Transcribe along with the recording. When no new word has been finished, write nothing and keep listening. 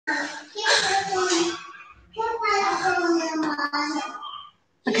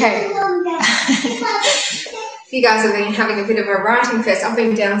Okay. You guys have been having a bit of a writing fest. I've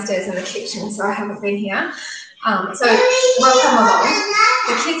been downstairs in the kitchen, so I haven't been here. So welcome along.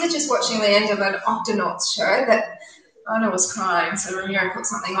 The kids are just watching the end of an Octonauts show that Anna was crying, so Ramiro put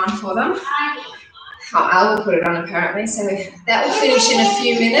something on for them. Oh, Al will put it on apparently, so that will finish in a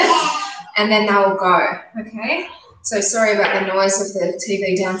few minutes and then they will go, okay? So sorry about the noise of the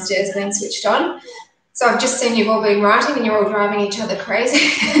TV downstairs being switched on. So I've just seen you've all been writing and you're all driving each other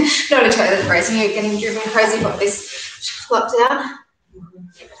crazy. Not each other crazy, you're getting driven crazy by this flop down.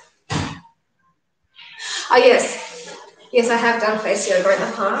 Oh yes, yes I have done face yoga in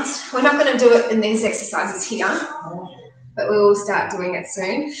the past. We're not going to do it in these exercises here, but we will start doing it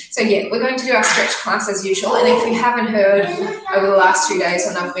soon. So yeah, we're going to do our stretch class as usual, and if you haven't heard over the last 2 days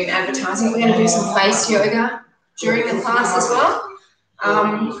when I've been advertising it, we're going to do some face yoga during the class as well.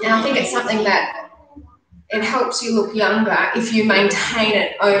 And I think it's something that it helps you look younger if you maintain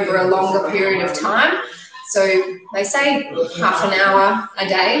it over a longer period of time. So they say half an hour a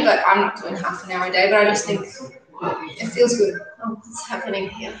day, but I'm not doing half an hour a day, but I just think it feels good. Oh, what's happening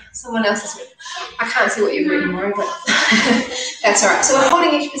here? Someone else is written. I can't see what you've written, Rory, but that's all right. So we're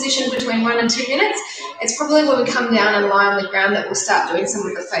holding each position between 1 and 2 minutes. It's probably when we come down and lie on the ground that we'll start doing some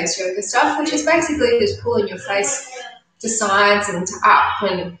of the face yoga stuff, which is basically just pulling your face to sides and to up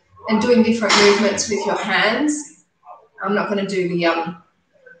and doing different movements with your hands. I'm not going to do the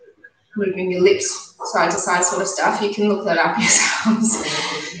moving your lips side to side sort of stuff. You can look that up yourselves.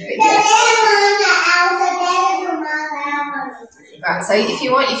 Right, so if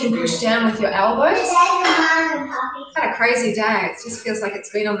you want, you can push down with your elbows. I've had a crazy day. It just feels like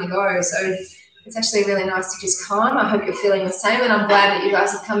it's been on the go. So it's actually really nice to just calm. I hope you're feeling the same, and I'm glad that you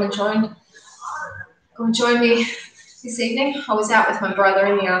guys have come and joined me this evening. I was out with my brother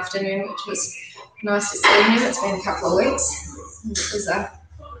in the afternoon, which was nice to see him. It's been a couple of weeks. It was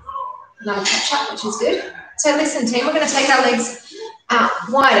another catch-up, which is good. So listen, team, we're going to take our legs out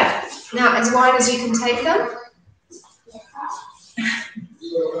wider. Now, as wide as you can take them.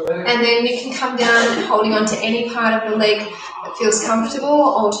 And then you can come down holding on to any part of the leg that feels comfortable,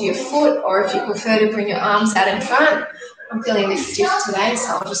 or to your foot, or if you prefer to bring your arms out in front. I'm feeling a bit stiff today,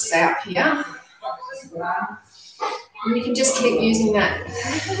 so I'll just stay up here. And you can just keep using that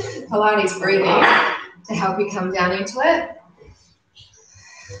Pilates breathing to help you come down into it.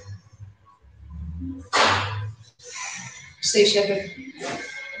 Steve Shepherd.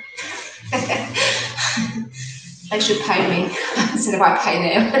 They should pay me instead of I pay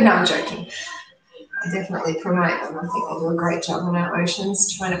them. No, I'm joking. I definitely promote them. I think they do a great job on our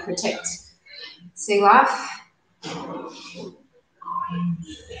oceans trying to protect sea life.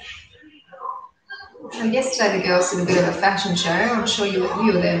 So yesterday the girls did a bit of a fashion show. I'm sure you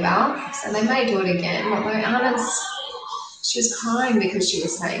were there, Val. So they may do it again. Although she was crying because she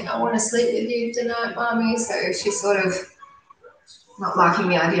was saying, I want to sleep with you tonight, Mommy. So she's sort of not liking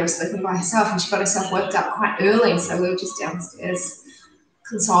the idea of sleeping by herself, and she got herself worked up quite early. So we were just downstairs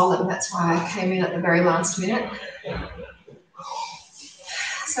consoling. That's why I came in at the very last minute.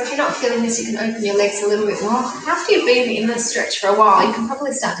 So if you're not feeling this, you can open your legs a little bit more. After you've been in this stretch for a while, you can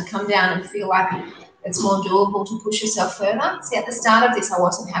probably start to come down and feel like it's more doable to push yourself further. See, at the start of this, I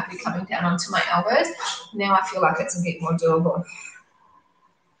wasn't happy coming down onto my elbows. Now I feel like it's a bit more doable.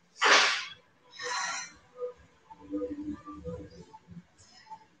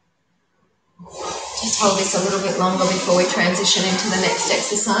 Just hold this a little bit longer before we transition into the next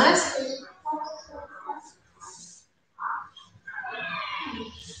exercise.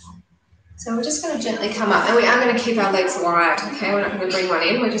 So we're just going to gently come up, and we are going to keep our legs wide, okay? We're not going to bring one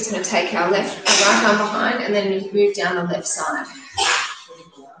in. We're just going to take our right arm behind and then move down the left side.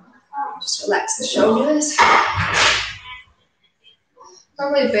 Just relax the shoulders.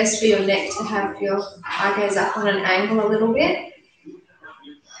 Probably best for your neck to have your eye gaze up on an angle a little bit.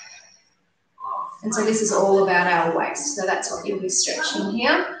 And so this is all about our waist, so that's what you'll be stretching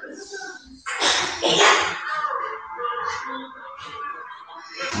here.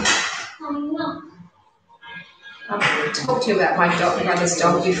 I've talked to you about my brother's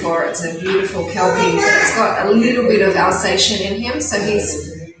dog before. It's a beautiful Kelpie. It's got a little bit of Alsatian in him, so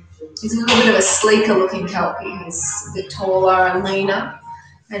he's a little bit of a sleeker looking Kelpie. He's a bit taller and leaner.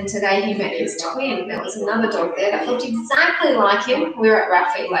 And today he met his twin. There was another dog there that looked exactly like him. We were at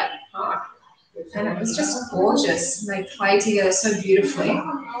Raffy Lake Park, and it was just gorgeous. They play together so beautifully.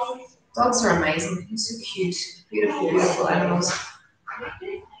 Dogs are amazing. They're so cute. Beautiful, beautiful animals.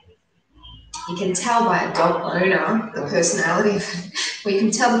 You can tell by a dog owner the personality of it. Well, you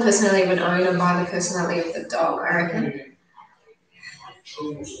can tell the personality of an owner by the personality of the dog, I reckon.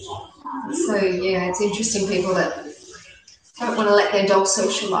 So, yeah, it's interesting people that don't want to let their dog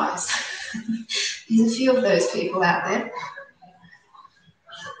socialise. There's a few of those people out there.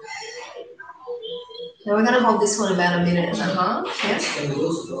 Now we're going to hold this one about a minute and a half. Yeah?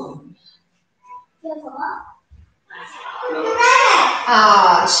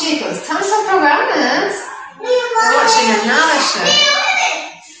 Ah, chicos, tantos programas. They're watching another show.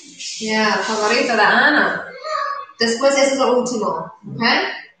 Yeah, favorito de Ana. Después es lo último,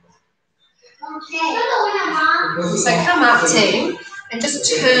 okay? So come up, team, and just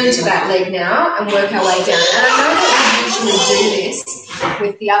turn to that leg now and work our way down. And I know that we usually do this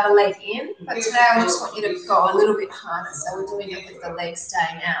with the other leg in, but today I just want you to go a little bit harder. So we're doing it with the leg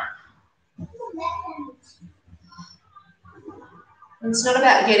staying out. And it's not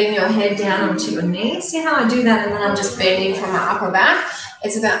about getting your head down onto your knees. See how I do that and then I'm just bending from my upper back?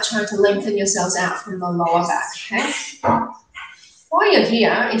 It's about trying to lengthen yourselves out from the lower back, okay? While you're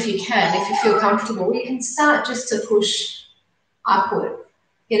here, if you can, if you feel comfortable, you can start just to push upward,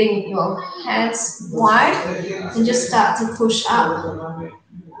 getting your hands wide and just start to push up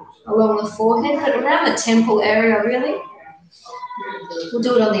along the forehead, but around the temple area really. We'll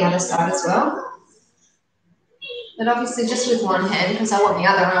do it on the other side as well. But obviously just with one hand because I want the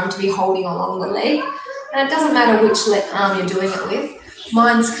other arm to be holding along the leg. And it doesn't matter which arm you're doing it with.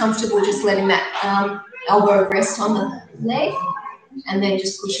 Mine's comfortable just letting that elbow rest on the leg and then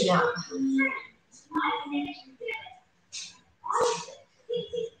just pushing up.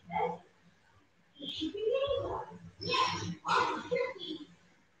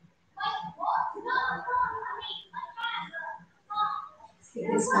 Let's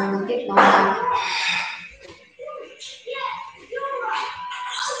get this going a bit longer.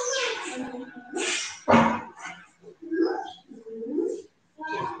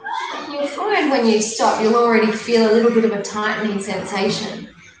 You'll find when you stop, you'll already feel a little bit of a tightening sensation.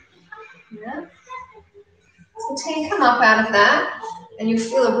 Yeah? So team, come up out of that, and you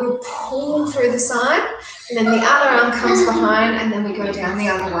feel a real pull through the side, and then the other arm comes behind, and then we go down the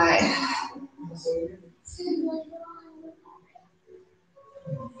other way.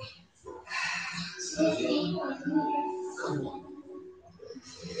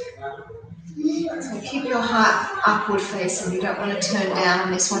 So keep your heart upward facing. You don't want to turn down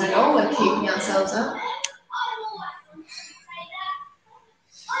on this one at all. We're keeping ourselves up.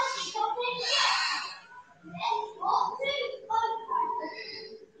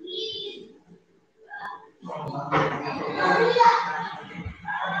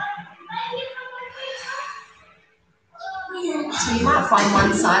 So you might find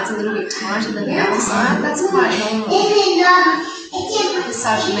one side's a little bit tighter than the other side. That's quite normal. This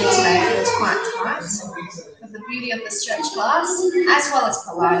side for me today feels quite tight. But the beauty of the stretch class, as well as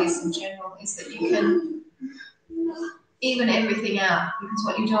Pilates in general, is that you can even everything out because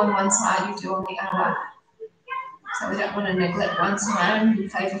what you do on one side, you do on the other. So we don't want to neglect one side in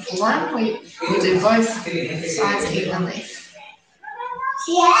favour for one. We do both sides evenly.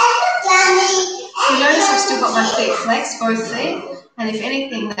 You notice I've still got my feet flexed, both feet, and if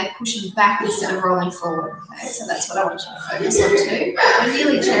anything, they're pushing back instead of rolling forward. Okay, so that's what I want you to focus on too. We're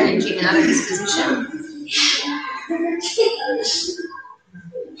nearly changing out of this position.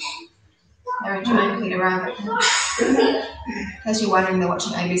 They're enjoying Peter Rabbit. As you're wondering, they're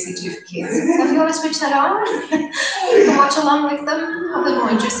watching ABC2 for kids. So if you want to switch that on, you can watch along with them. Probably more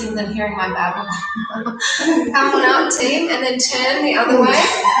interesting than hearing my babble. Come on up, team, and then turn the other way.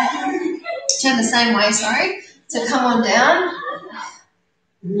 Turn the same way, sorry. So come on down.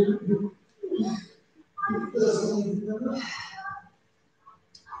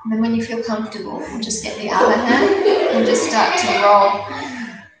 And then when you feel comfortable, just get the other hand and just start to roll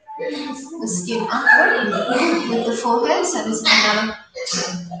the skin upward with the forehead. So this is another,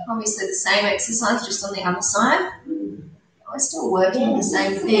 obviously the same exercise, just on the other side. We're still working the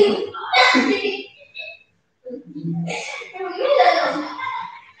same thing.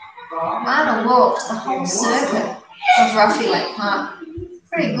 Mana walked the whole circuit of Roughy Lake Park.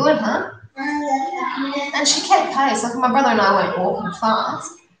 Pretty good, huh? And she kept pace. Like my brother and I weren't walking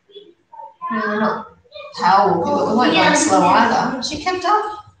fast. We're not power walking, but we weren't going slow either. She kept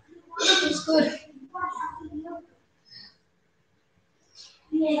up. It was good.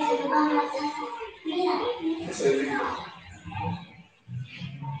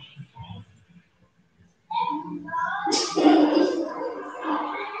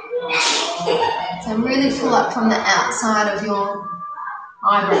 So really pull up from the outside of your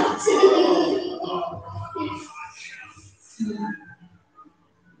eyebrows.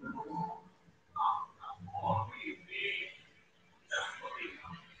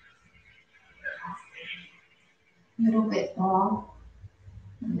 A little bit more.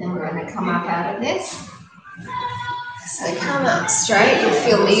 And then we're going to come up out of this. So come up straight, you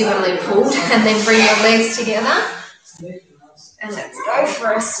feel evenly pulled, and then bring your legs together. And let's go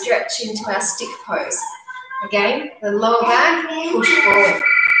for a stretch into our stick pose. Again, the lower back, push forward.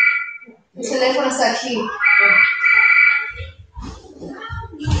 So teléfono está aquí.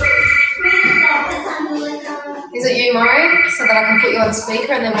 Is it you, Maury? So that I can put you on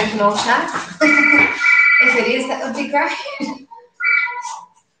speaker and then we can all chat? If it is, that would be great.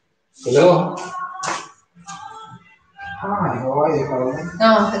 Hello. Hi, how are you, Caroline?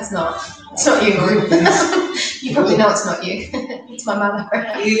 No, it's not. It's not you, Maury. You probably know it's not you. It's my mother. I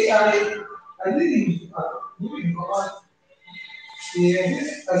didn't. I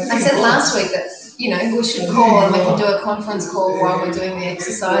said last week that, we should call and we can do a conference call while we're doing the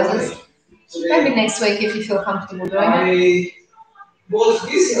exercises. Maybe next week if you feel comfortable doing it. I was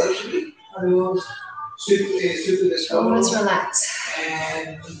busy actually. I was sweeping the Shoulders relax.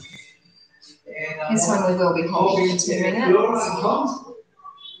 And This one we will be holding for 2 minutes.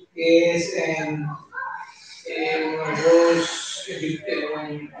 Yes, and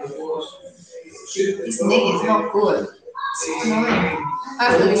This knee is not good. It's annoying.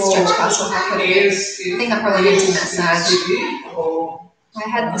 Hopefully this stretch class will happen. I think I probably need to massage. I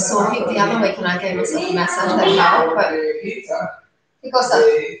had the sore hip the other week and I gave myself a massage that helped, but ¿qué cosa?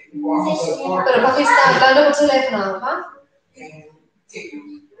 Pero papi está hablando por teléfono, ¿verdad?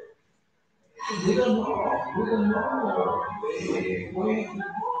 We don't know.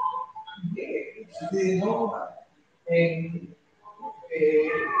 They know. And a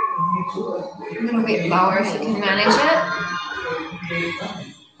little bit lower if you can manage it.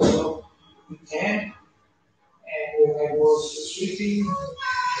 So we can. And when I was sweeping,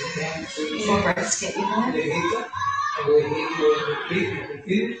 More breaths get you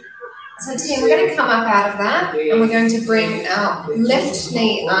there. So Tim, we're going to come up out of that and we're going to bring our left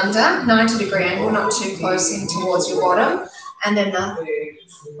knee under, 90-degree angle, not too close in towards your bottom, and then the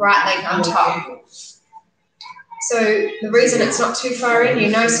right leg on top. So the reason it's not too far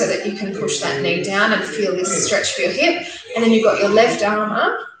in, so that you can push that knee down and feel this stretch for your hip, and then you've got your left arm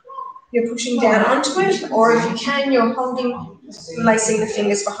up, you're pushing down onto it, or if you can, you're holding, lacing the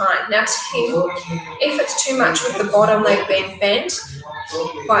fingers behind. Now Tim, if it's too much with the bottom leg being bent,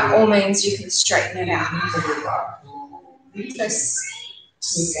 by all means you can straighten it out.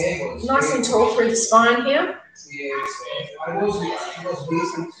 So nice and tall through the spine here.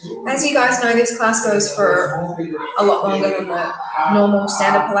 As you guys know, this class goes for a lot longer than the normal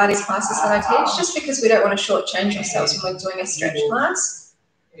standard Pilates classes that I teach, just because we don't want to shortchange ourselves when we're doing a stretch class.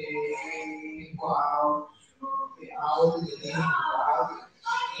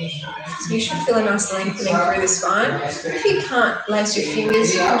 So you should feel a nice lengthening through the spine. If you can't lace your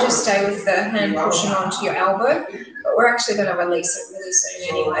fingers, you can just stay with the hand pushing onto your elbow, but we're actually going to release it really soon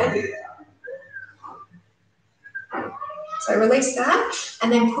anyway. So release that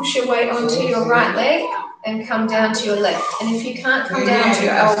and then push your weight onto your right leg and come down to your left. And if you can't come down to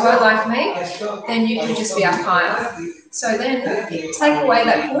your elbow like me, then you can just be up higher. So then take away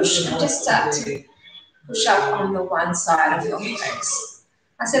that push and just start to push up on the one side of your legs.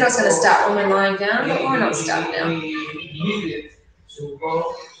 I said I was going to start when we're lying down, but why not start now?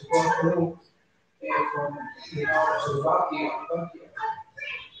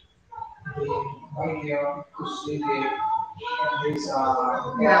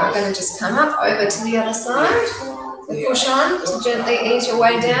 Now we're going to just come up over to the other side. So push on to gently ease your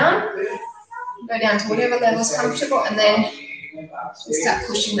way down. Go down to whatever level is comfortable, and then just start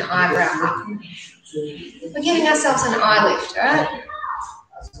pushing the eyebrow up. We're giving ourselves an eye lift, right?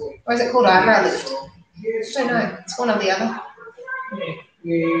 Or is it called eyebrow lift? I don't know. It's one or the other. I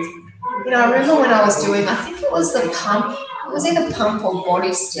remember when I was doing, I think it was the pump. It was either pump or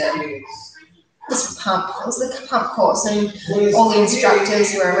body stem. This pump. It was the pump course, and all the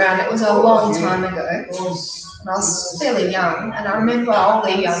instructors were around. It was a long time ago, and I was fairly young. And I remember all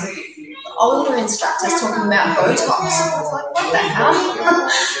the older instructors talking about Botox. I was like, what the hell?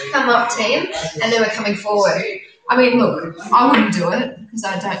 Come up, team. And they were coming forward. I mean, look, I wouldn't do it because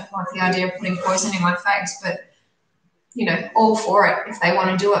I don't like the idea of putting poison in my face, but, all for it if they want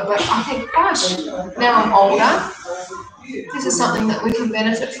to do it. But I think, gosh, now I'm older, this is something that we can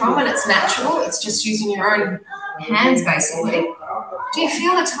benefit from, and it's natural. It's just using your own hands, basically. Do you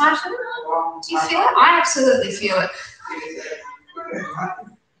feel it tighten? Do you feel it? I absolutely feel it.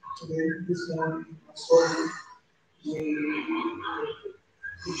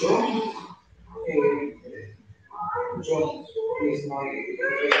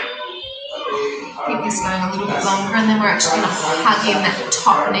 Keep this going a little bit longer, and then we're actually going to hug in that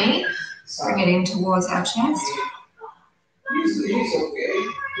top knee, bring it in towards our chest.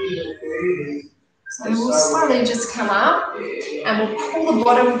 So So we'll slowly just come up and we'll pull the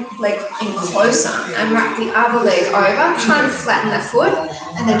bottom leg in closer and wrap the other leg over. Try and flatten that foot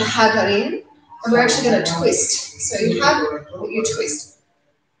and then hug it in. And we're actually going to twist. So you hug, you twist.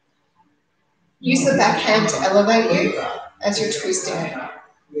 Use the back hand to elevate you as you're twisting.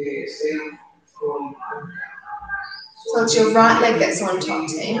 So it's your right leg that's on top,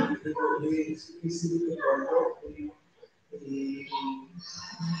 team.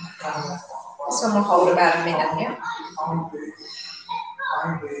 This one will hold about a minute, yeah?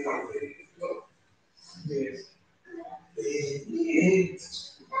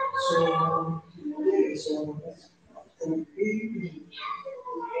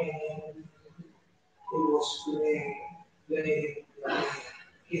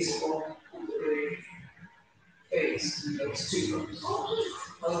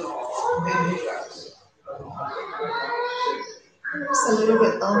 Just a little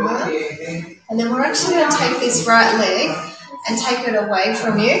bit longer. And then we're actually going to take this right leg and take it away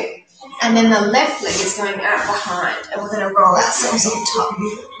from you. And then the left leg is going out behind. And we're going to roll ourselves on top.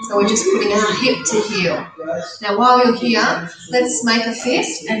 So we're just putting our hip to heel. Now while you're here, let's make a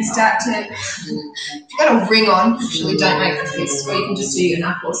fist and start to, if you've got a ring on, actually don't make a fist, or you can just do your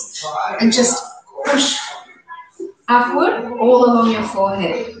knuckles. And just push upward all along your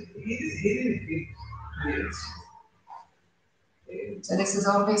forehead. So this is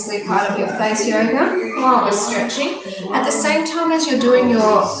obviously part of your face yoga while we're stretching. At the same time as you're doing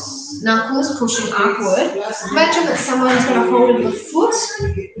your knuckles pushing upward, imagine that someone's got a hold of your foot,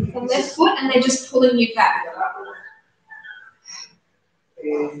 the left foot, and they're just pulling you back.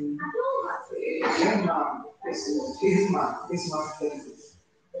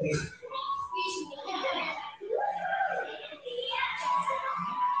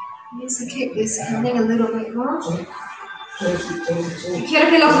 Need to keep this hanging a little bit more. Quiero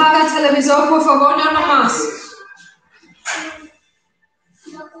que lo haga el televisor, por favor, no más.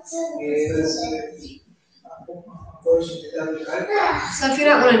 So if you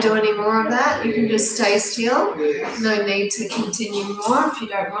don't want to do any more of that, you can just stay still. No need to continue more if you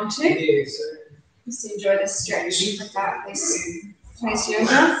don't want to. Just enjoy the stretch without this face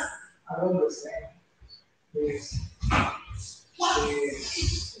yoga.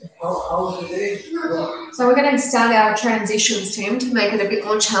 So we're going to start our transitions, Tim, to make it a bit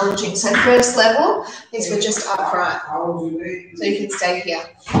more challenging. So first level is we're just upright. So you can stay here.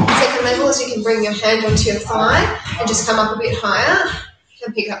 Second level is you can bring your hand onto your thigh and just come up a bit higher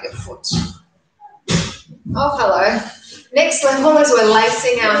and pick up your foot. Oh, hello. Next level is we're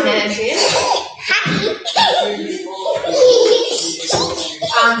lacing our hand in.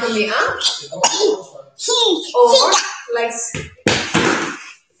 Arm can be up. Or lace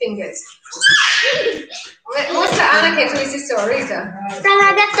fingers. Mostra a Ana que tu hiciste ahorita.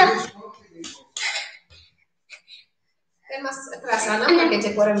 Ven más atrás, Ana, para que te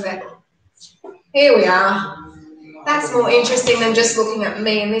puedan ver. Here we are. That's more interesting than just looking at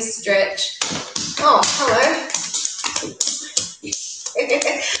me in this stretch. Oh, hello.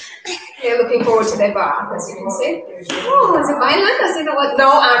 They're looking forward to their bath, as you can see. Oh, ¿se bailan? Así no,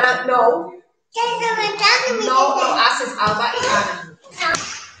 no, Ana, no. No, no haces Alba y Ana.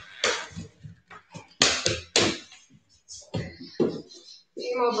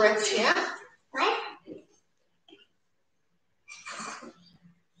 Few more breaths here.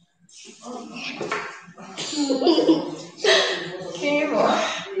 Few more.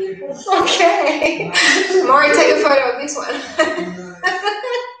 Okay. Maury, take a photo of this one.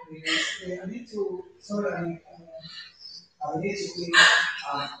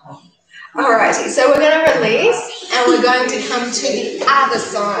 Alrighty, so we're going to release and we're going to come to the other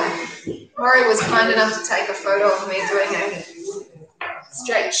side. Maury was kind enough to take a photo of me doing a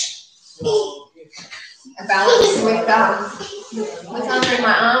stretch, a balance with Andre in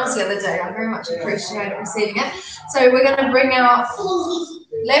my arms the other day. I very much appreciated receiving it. So we're going to bring our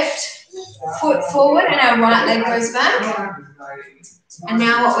left foot forward and our right leg goes back. And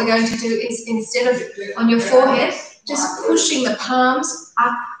now what we're going to do is, instead of on your forehead, just pushing the palms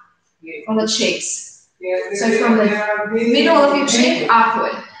up on the cheeks. So from the middle of your cheek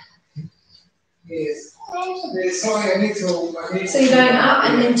upward. So you're going up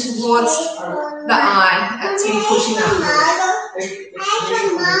and then towards the eye. That's you pushing upward.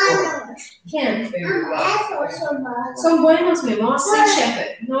 Ken. Son buenos, mi amor. Sea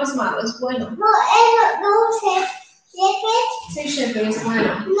shepherd. No es malo, es bueno. Sea shepherd es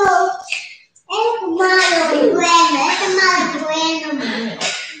bueno. No, es malo, bueno. Es malo, bueno.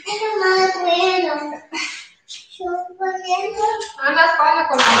 Es malo, bueno. Anda, baila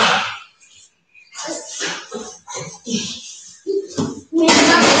conmigo.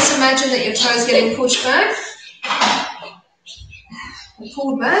 just imagine that your toes getting pushed back,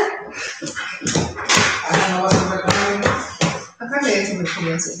 pulled back. Acá me eso me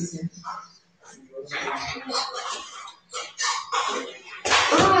comienza diciendo.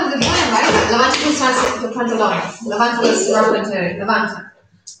 Levanta tus pantalones. Levanta los pantalones. Levanta.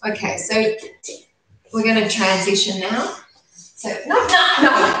 Okay, so we're going to transition now. So, no.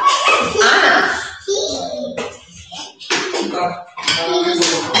 Anna.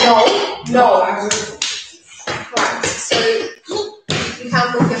 No. Right, so you can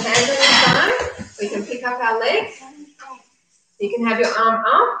put your hands on your side. We can pick up our leg. You can have your arm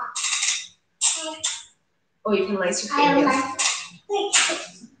up. Or you can lace your fingers.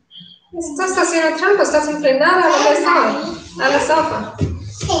 Estás haciendo trampa, estás inclinada a la sofa.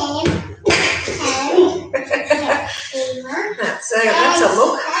 That's a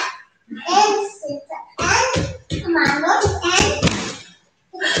look.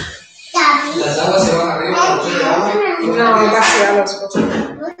 Las alas se van arriba, No, vaciados.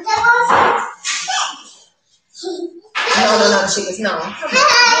 No, chicas, no.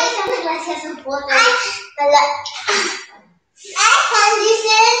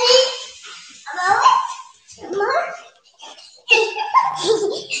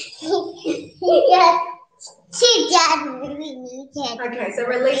 Okay, so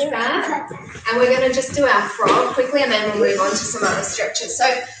release that, and we're going to just do our frog quickly, and then we'll move on to some other stretches. So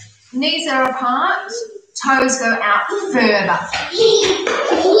knees are apart, toes go out further.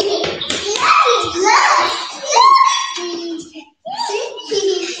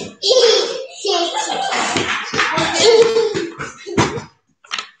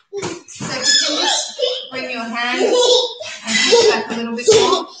 So you can just bring your hands and push back a little bit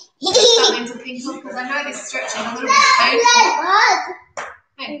more. Something to think of, because I know this stretching a little bit painful.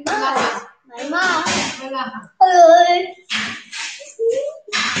 Hey, relaja. Relaja.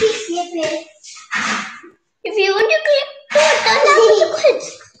 If you want to click, click.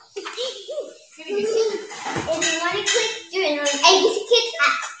 If you want to click, do it.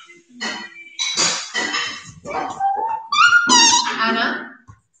 Ana,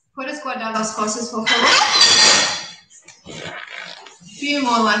 puedes guardar las cosas, por favor. Few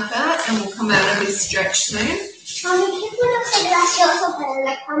more like that, and we'll come out of this stretch soon. Yo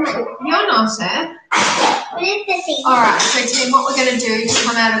no sé. Alright, so team, what we're going to do to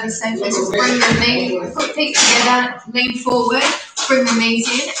come out of the same place is bring the knee, put feet together, lean forward, bring the knees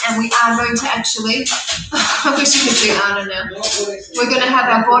in, and we are going to actually, I wish you could see Anna now. We're going to have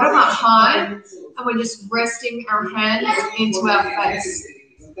our bottom up high, and we're just resting our hands into our face.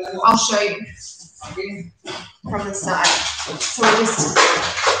 I'll show you from the side. So we're just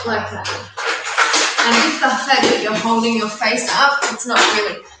like that. And with the fact that you're holding your face up, it's not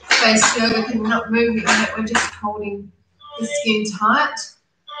really face yoga because we're not moving on it, we're just holding the skin tight.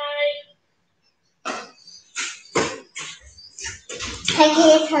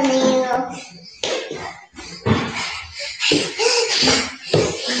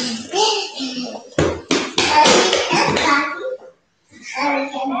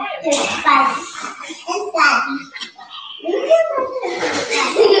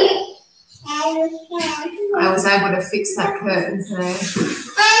 I was able to fix that curtain today.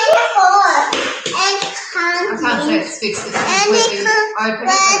 I can't say it's fixed, it's completely open,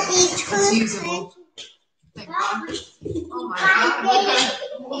 but it's usable. Oh my God,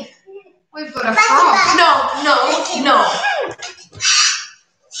 we've got a frog. No.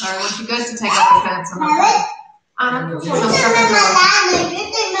 Sorry, when she goes to take off her pants, I'm not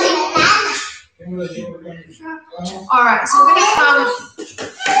Alright, so we're going to come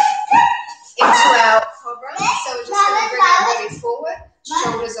into our cobra. So we're just going to bring our body forward,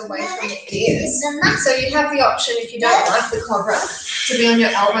 shoulders away from the ears. So you have the option, if you don't like the cobra, to be on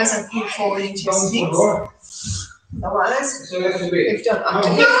your elbows and pull forward into your sticks. Otherwise, if you don't up to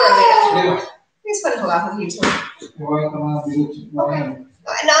here for a minute, please put it abajo aquí. Okay.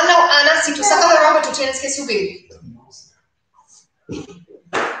 No, Ana, si tú sacas la ropa, tú tienes que subir.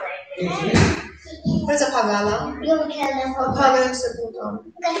 Puedes apagarla. Apaga ese botón.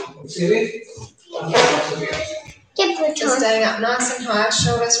 Just staying up nice and high,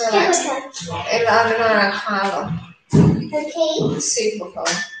 shoulders relaxed. El lado relajado. Super cool.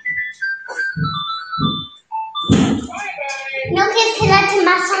 ¿No quieres quedarte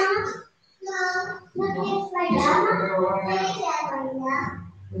más sana? No quieres bailar.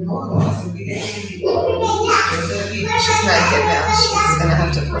 She's naked now. She's going to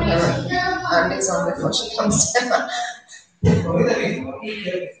have to put her undies on before she comes down.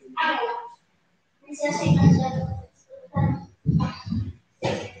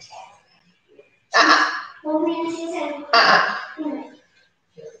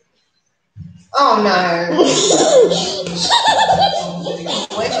 Oh no.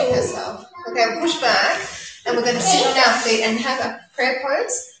 Wedging herself. Okay, push back, and we're going to sit on our feet and have a prayer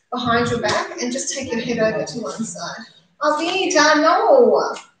pose behind your back, and just take your head over to one side. Oh, Vita,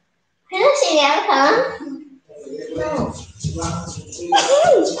 no. Can I see that, huh? No. She's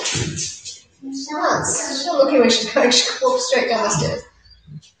not looking where she's going. She walked straight down the stairs.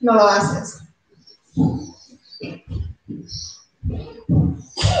 Not all our stairs.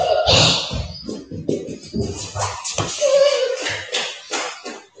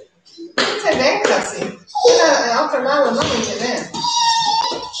 Te ven, casi. Al otro lado, no te ven.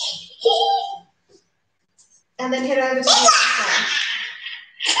 And then head over to the other side.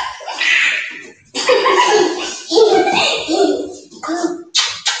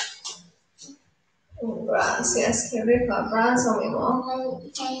 Gracias, qué rico abrazo, mi amor.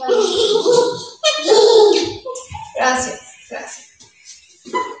 Gracias, gracias.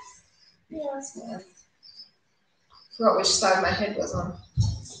 Gracias. Forgot which side my head was on.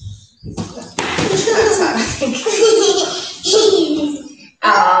 That side, I think.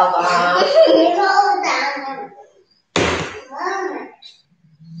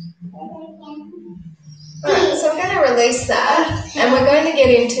 Alright, so we're going to release that, and we're going to get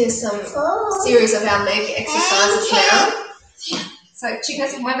into some series of our leg exercises now. So,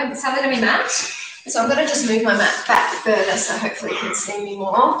 chicas, mueven, sale de mi mat. So I'm going to just move my mat back further so hopefully you can see me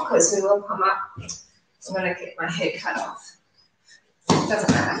more, because we will come up. I'm going to get my head cut off. Doesn't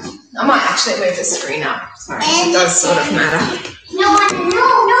matter. I might actually move the screen up. Sorry, it does sort of matter. No.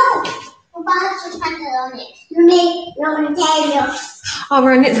 Oh,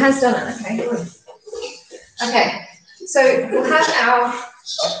 Rowan, it has done it. Okay, good. Okay, so we'll have our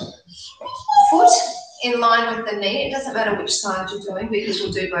foot in line with the knee. It doesn't matter which side you're doing because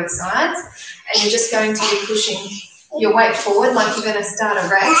we'll do both sides. And you're just going to be pushing your weight forward like you're going to start a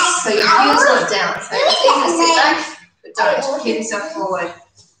race. So your heel's not down. So it's easy to sit back, but don't. Keep yourself forward.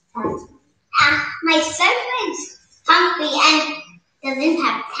 My servant's hungry and doesn't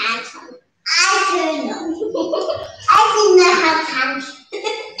have pants on. I don't know. I do not have pants.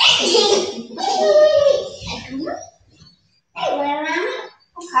 Hey, where am I?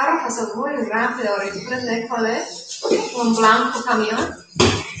 Claro, pasó muy rápido. Ahorita prende cuál es. Un blanco camión.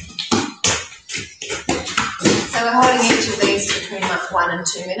 So we're holding each of these between like 1 and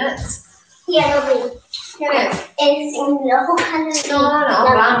 2 minutes. Yellow. Get it? Es un loco color. No,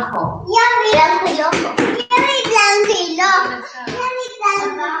 blanco. Blanco y loco. Blanco y loco.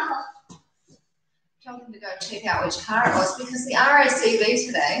 Blanco. Told them to go check out which car it was because the RACV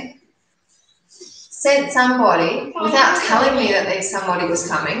today sent somebody without telling me that somebody was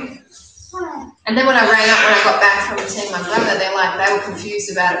coming. And then when I rang up when I got back from seeing my brother, they were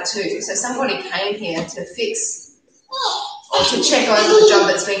confused about it too. So somebody came here to fix or to check over the job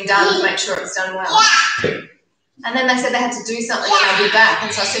that's being done to make sure it's done well. And then they said they had to do something and they'll be back.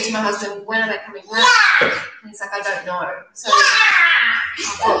 And so I said to my husband, when are they coming back? And he's like, I don't know. So I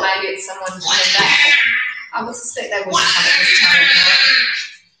thought maybe it's someone coming back. I would suspect they wouldn't come at this time of night.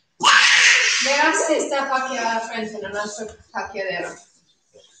 Gracias, está aquí a la frente, no nuestro parqueadero.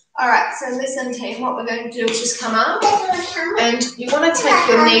 Alright, so listen team, what we're going to do is just come up and you want to take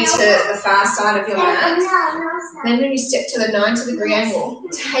your knee to the far side of your mat. Then when you step to the 90-degree angle,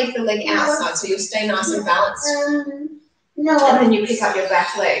 take the leg outside so you'll stay nice and balanced. And then you pick up your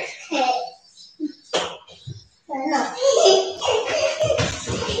back leg.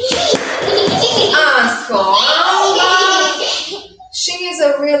 She is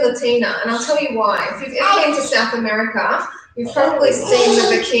a real Latina, and I'll tell you why. If you've ever been to South America, you've probably seen the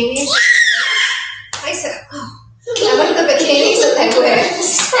bikinis. I said, now look at the bikinis that they wear.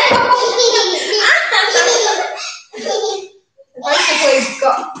 Basically,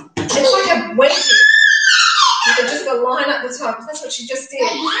 it's like a wetsuit. You can just go line up the top. That's what she just did.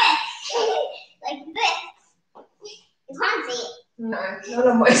 Like this. You can't see it. No, not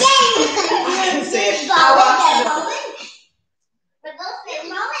on my side. I can see it.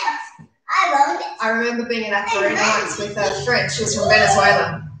 I remember being in Acarena once with a friend. She was from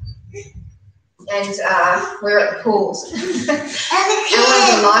Venezuela. And we were at the pools. And one of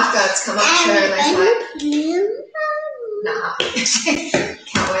the lifeguards come up to her and they're like, nah,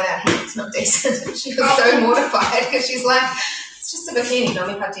 can't wear that here. It's not decent. She was so mortified because she's like, it's just a bikini, no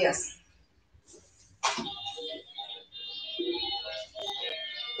me patillas.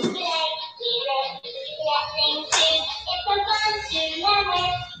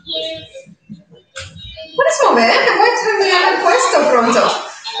 ¿Puedes mover? Me voy a terminar el puesto pronto.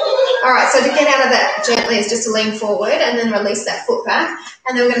 Alright, so to get out of that gently is just to lean forward and then release that foot back.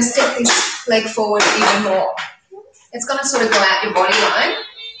 And then we're going to step this leg forward even more. It's going to sort of go out your body line.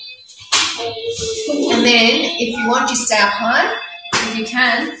 And then, if you want, you stay up high. If you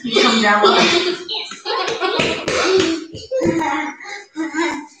can, you come down low.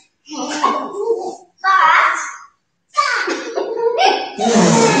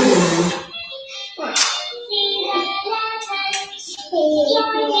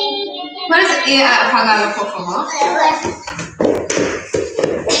 ¿Puedes apagarlo, por favor?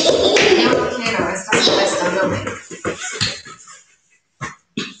 Yo no quiero, estás molestándome.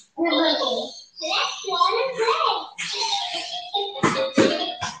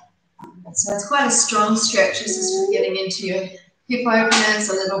 So it's quite a strong stretch. This is for getting into your hip openers,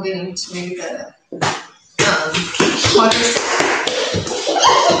 a little bit into the quadriceps.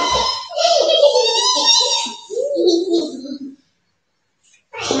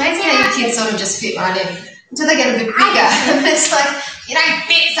 Amazing how your kids sort of just fit right in until they get a bit bigger. It's like, you don't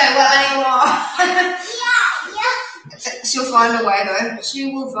fit so well anymore. She'll find a way though.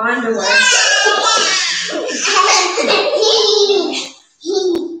 She will find a way.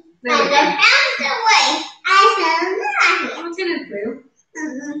 There we go. I'm gonna do.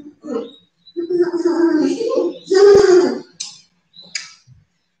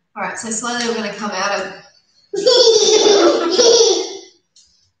 Alright, so slowly we're going to come out of.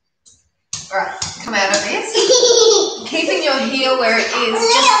 Alright, come out of this. Keeping your heel where it is,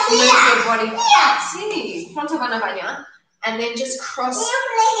 just move your body. See, pronto van a bañar. And then just cross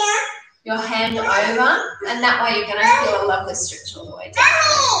your hand over, and that way you're going to feel a lovely stretch all the way down.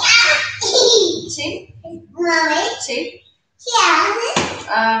 See? See?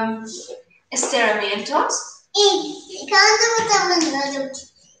 Estiramientos.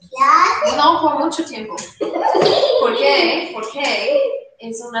 No por mucho tiempo. ¿Por qué? Porque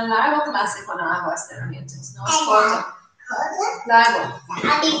es una larga clase cuando hago estiramientos. No es corto. Largo.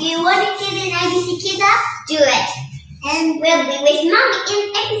 And if you want to get an ABC Kid app, do it. And we'll be with Mommy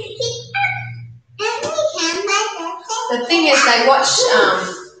in ABC Kid app. And we can buy that. The thing is, they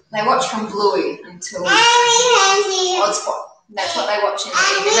watch from Bluey until Hotspot. That's what they watch in the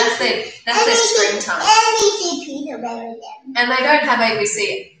evening. That's their screen time. And they don't have ABC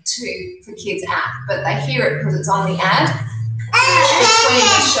for Kids app, but they hear it because it's on the ad between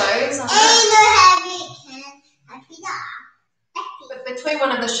the shows. But between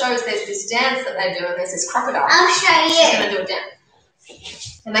one of the shows, there's this dance that they do, and there's this crocodile. I'll show you. She's going to do a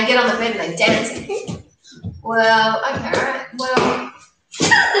dance. And they get on the bed and they dance. Well, okay, alright. Well,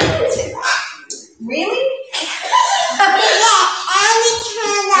 really?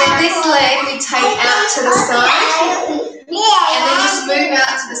 Then this leg we take out to the side, and then just move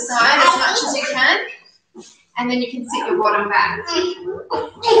out to the side as much as you can, and then you can sit your bottom back.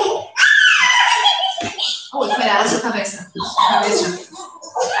 Oh, espera, su cabeza.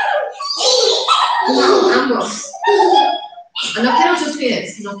 No, ambos. No quiero tus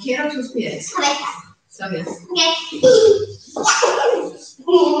pies, no quiero tus pies. Está bien.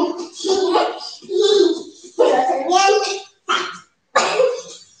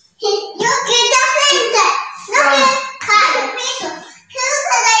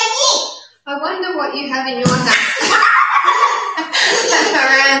 I wonder what you have in your house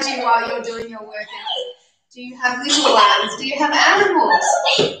around you while you're doing your workout. Do you have little ones? Do you have animals?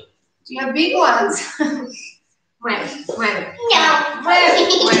 Do you have big ones? Where? No.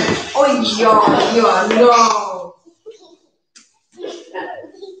 Oh, no.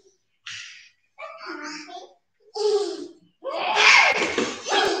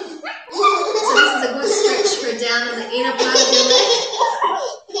 So this is a good stretch for down in the inner part of your leg.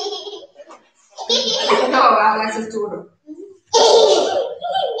 No, that's just duro.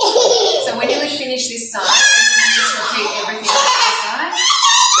 So when you finish this side, just repeat everything on this side.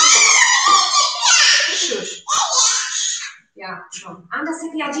 Shush. Yeah. No. Anda,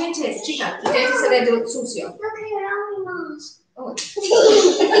 cepilla dientes, chica. Tus dientes se ven sucio. Oh.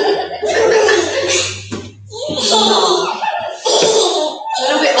 A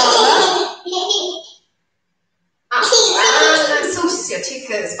little bit longer. Sucia,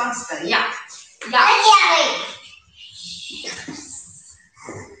 chicas. Basta. Yeah.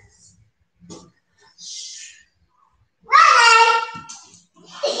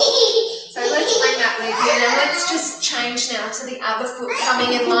 So let's bring that leg in, and let's just change now to the other foot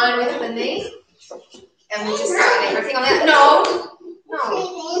coming in line with the knee. And we just start everything on that. No.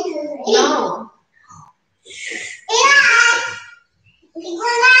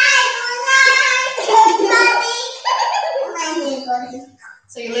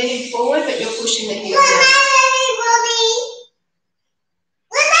 So you're leaning forward, but you're pushing the heel down.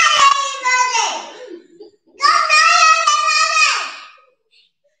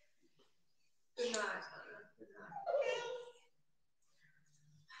 Good night.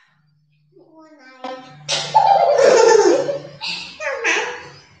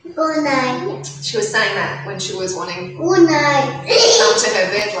 She was saying that when she was wanting Oh no. to come to her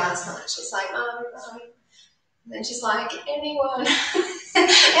bed last night. She's like, Mum, no. And then she's like, anyone,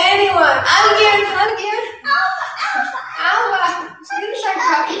 anyone, again. Alba. She didn't say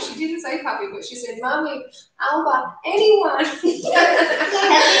puppy. She didn't say puppy, but she said, Mummy, Alba, anyone. I think he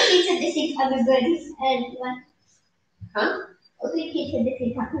said this is happy birthday and one. Huh? I think he said this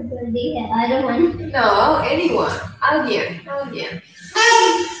is happy birthday and I don't want. No, anyone. Again.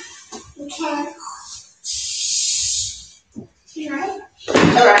 Okay.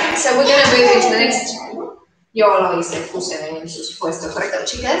 Alright, so we're going to move into the next. Yo lo hice, puse en su puesto. Correcto,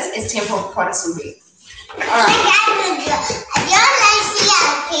 chicas. Es tiempo para subir. Alright.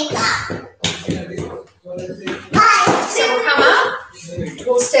 So we'll come up.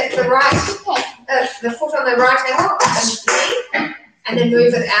 We'll step the the foot on the right ankle and then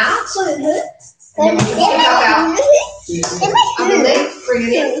move it out. And then we can pick up our other leg, bring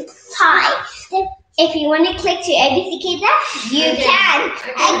it in. Hi. If you want to click to ABC Kids app, you can.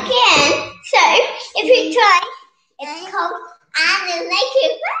 Again. So, if you try, it's called I Like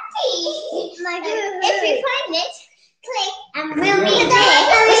It Party. If you find it, click and we'll be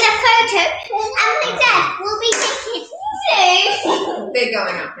there with a photo. And like that, we'll be taking soon. They're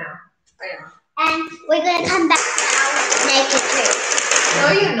going up now. And we're going to come back now naked too.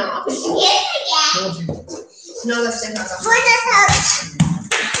 No, you're not. Yes, again. No, that's different. For the house.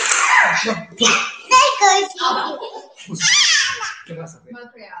 There goes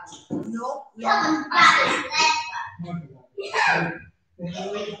No, Come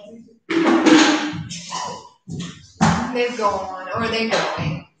they're gone or they're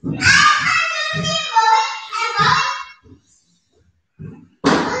going.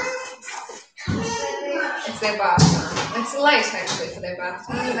 It's their bath time. It's late actually for their bath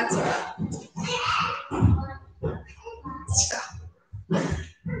time. That's all right.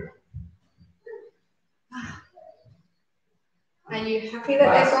 Are you happy that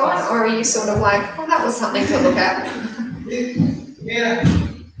they're gone, or are you sort of like, well, that was something to look at? Yeah.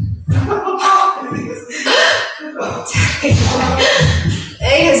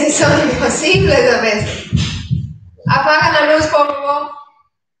 Ellos son imposibles a veces. Apaga la luz, por favor.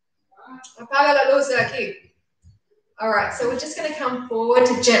 Apaga la luz de aquí. All right, so we're just going to come forward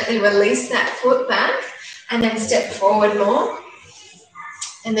to gently release that foot back and then step forward more.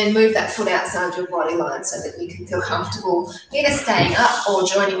 And then move that foot outside your body line so that you can feel comfortable either staying up or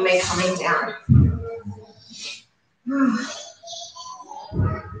joining me coming down.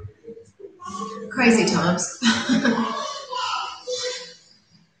 Crazy times.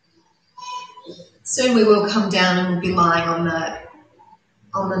 Soon we will come down and we'll be lying on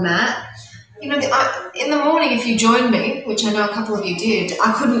the mat. You know, in the morning if you joined me, which I know a couple of you did,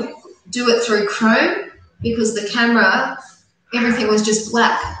 I couldn't do it through Chrome because the camera, everything was just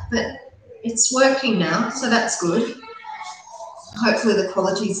black, but it's working now, so that's good. Hopefully the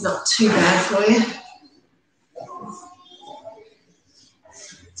quality is not too bad for you.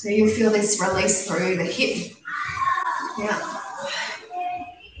 So you'll feel this release through the hip. Yeah.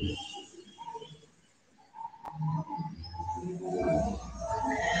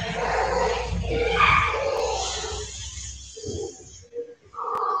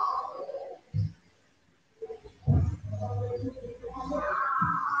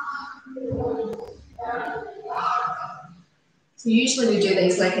 So usually we do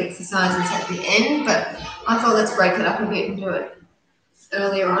these leg exercises at the end, but I thought let's break it up a bit and do it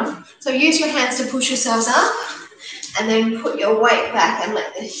earlier on. So use your hands to push yourselves up and then put your weight back and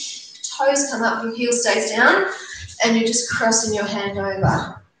let the toes come up, your heel stays down, and you're just crossing your hand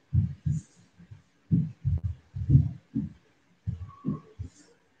over.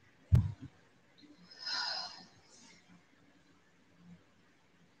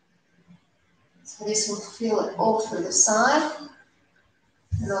 So this will feel it all through the side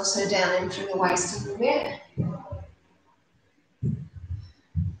and also down in through the waist a little bit.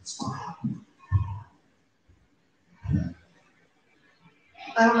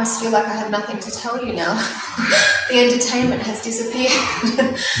 I almost feel like I have nothing to tell you now. The entertainment has disappeared.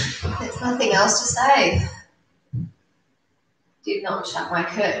 There's nothing else to say. Did not shut my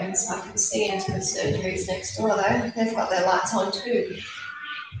curtains so I can see into the surgeries next door though. They've got their lights on too.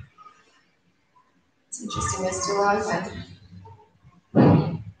 It's interesting they're still open.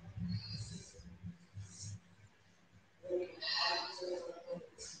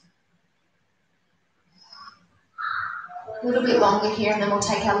 A little bit longer here and then we'll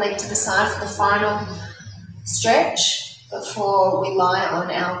take our leg to the side for the final stretch before we lie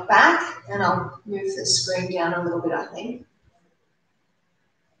on our back, and I'll move the screen down a little bit I think.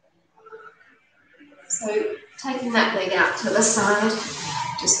 So taking that leg out to the side,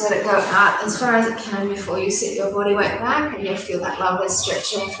 Just let it go out as far as it can before you sit your body weight back, and you'll feel that lovely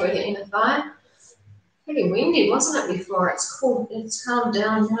stretching through the inner thigh. Pretty windy, wasn't it, before? It's cool. It's calmed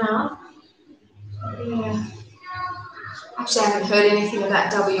down now. Yeah. Actually, I haven't heard anything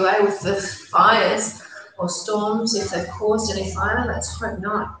about WA with the fires or storms, if they've caused any fire. Let's hope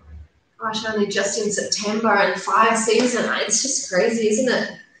not. Gosh, only just in September and fire season. It's just crazy, isn't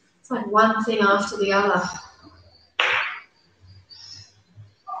it? It's like one thing after the other.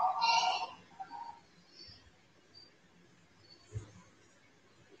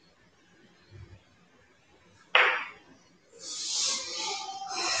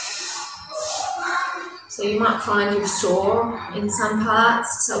 So you might find you're sore in some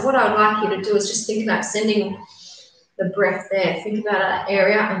parts. So what I would like you to do is just think about sending the breath there. Think about that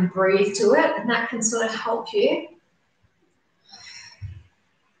area and breathe to it, and that can sort of help you.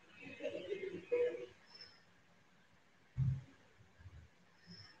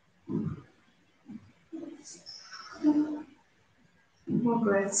 More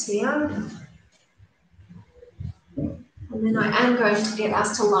breaths here. And then I am going to get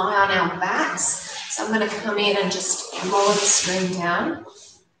us to lie on our backs. So I'm going to come in and just lower the screen down.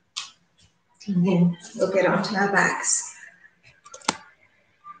 And then we'll get onto our backs.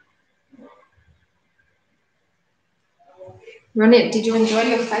 Ronette, did you enjoy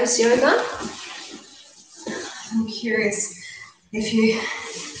your face yoga? I'm curious if you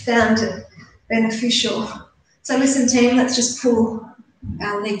found it beneficial. So listen, team, let's just pull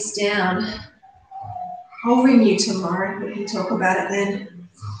our legs down. I'll ring you tomorrow. We can talk about it then.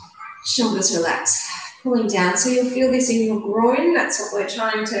 Shoulders relax. Pulling down. So you'll feel this in your groin. That's what we're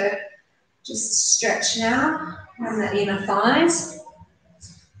trying to just stretch now. And the inner thighs.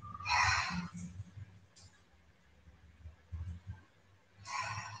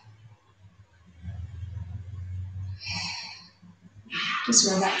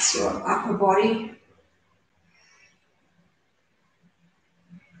 Just relax your upper body.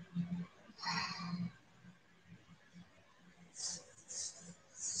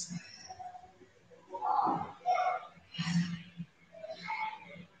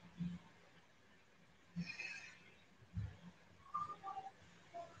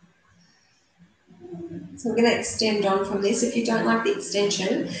 So we're going to extend on from this. If you don't like the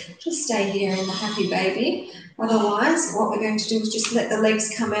extension, just stay here in the happy baby. Otherwise, what we're going to do is just let the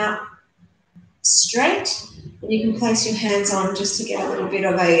legs come out straight, and you can place your hands on just to get a little bit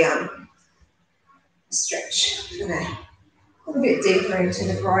of a stretch for that. A little bit deeper into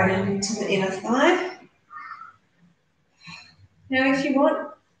the groin and into the inner thigh. Now if you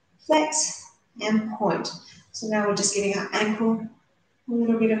want, flex and point. So now we're just giving our ankle a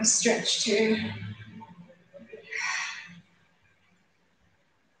little bit of a stretch too.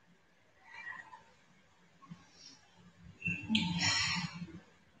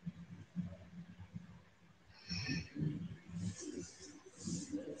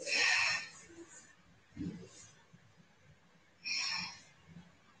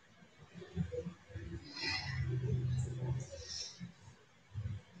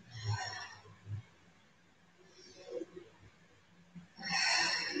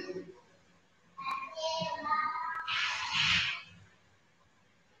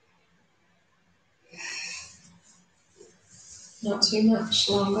 Not too much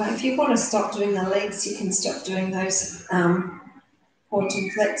longer. If you want to stop doing the legs, you can stop doing those point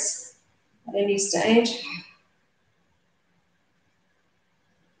and flex at any stage.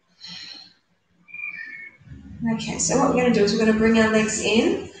 Okay, so what we're going to do is we're going to bring our legs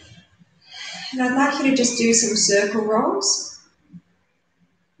in. And I'd like you to just do some circle rolls.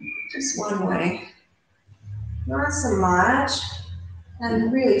 Just one way. Nice and large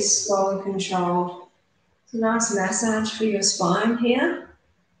and really slow and controlled. It's a nice massage for your spine here.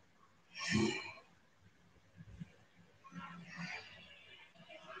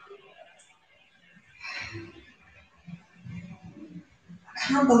 I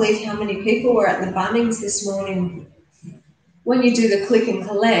can't believe how many people were at the Bunnings this morning. When you do the click and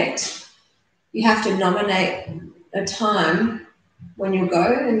collect, you have to nominate a time when you go,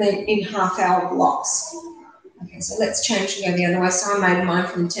 and then in half-hour blocks. Okay, so let's change and go the other way. So I made mine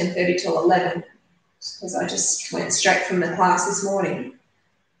from 10:30 till 11 because I just went straight from the class this morning.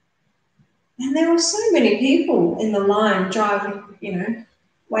 And there were so many people in the line driving,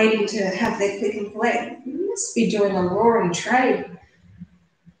 waiting to have their click and collect. You must be doing a roaring trade.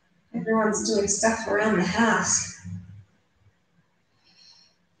 Everyone's doing stuff around the house.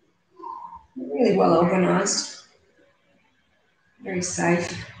 Really well organised. Very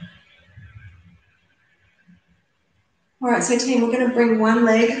safe. All right, so team, we're going to bring one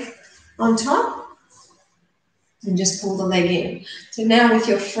leg on top. and just pull the leg in. So now with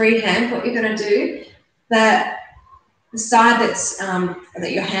your free hand, what you're going to do, the side that's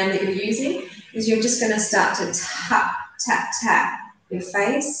that your hand that you're using, is you're just going to start to tap, tap, tap your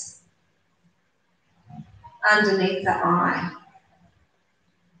face underneath the eye.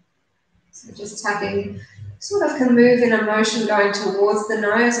 So just tapping, sort of can move in a motion going towards the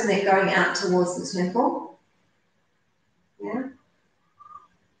nose and then going out towards the temple. Yeah.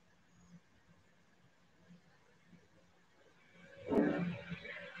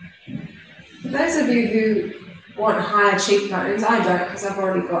 For those of you who want higher cheekbones, I don't because I've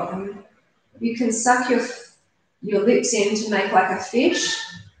already got them. You can suck your lips in to make like a fish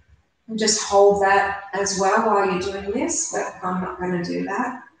and just hold that as well while you're doing this, but I'm not going to do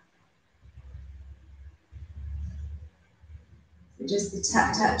that. So just the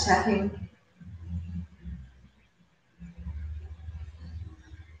tap, tap, tapping.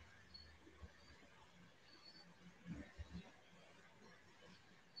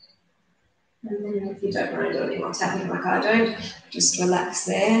 And then if you don't want to do any more tapping like I don't, just relax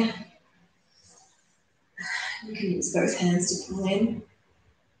there. You can use both hands to pull in.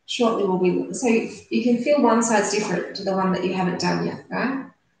 Shortly will be, so you can feel one side's different to the one that you haven't done yet, right?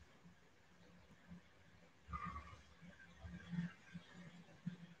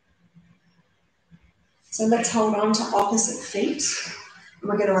 So let's hold on to opposite feet. And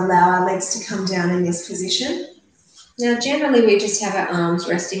we're going to allow our legs to come down in this position. Now, generally, we just have our arms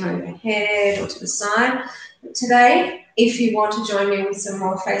resting overhead or to the side. But today, if you want to join me with some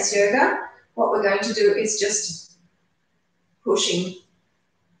more face yoga, what we're going to do is just pushing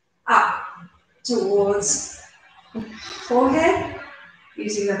up towards the forehead,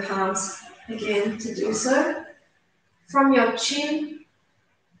 using the palms again to do so. From your chin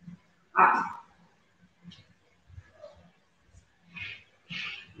up.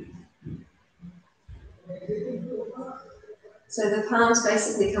 So the palms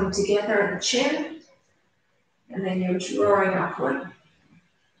basically come together at the chin, and then you're drawing upward.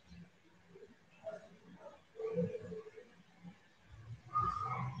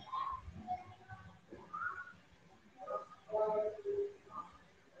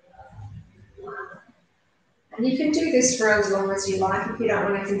 And you can do this for as long as you like. If you don't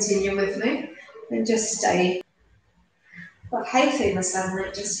want to continue with me, then just stay. But hay fever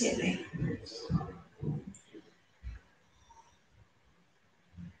suddenly just hit me.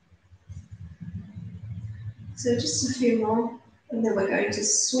 So just a few more, and then we're going to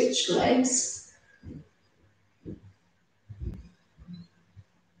switch legs.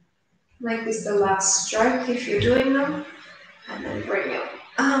 Make this the last stroke if you're doing them. And then bring your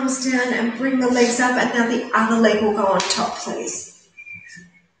arms down and bring the legs up, and now the other leg will go on top, please.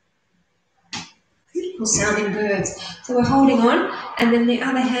 Beautiful sounding birds. So we're holding on, and then the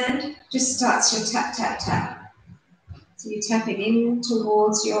other hand just starts your tap, tap, tap. So you're tapping in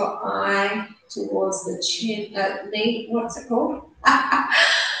towards your eye, towards the chin, knee, what's it called?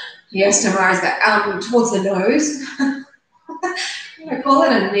 Yes, Tamara's back. Towards the nose. I call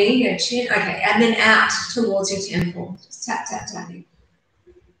it a knee, a chin. Okay, and then out towards your temple. Just tap, tap, tapping.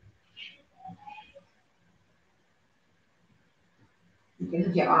 You can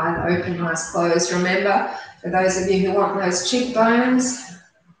have your eyes open, eyes closed. Remember, for those of you who want those cheekbones,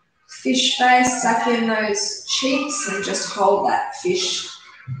 fish face, suck in those cheeks and just hold that fish.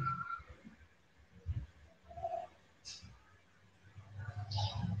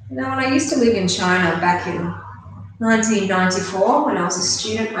 Now, when I used to live in China back in 1994, when I was a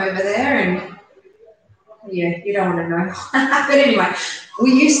student over there, and yeah, you don't want to know. But anyway,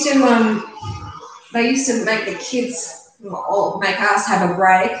 we used to, they used to make the kids, or make us have a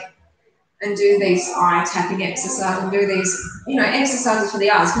break and do these eye tapping exercises and do these, exercises for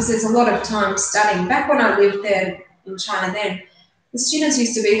the eyes, because there's a lot of time studying. Back when I lived there in China then, the students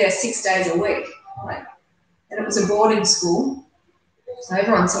used to be there 6 days a week, and it was a boarding school, so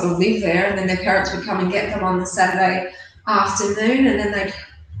everyone sort of lived there, and then their parents would come and get them on the Saturday afternoon, and then they'd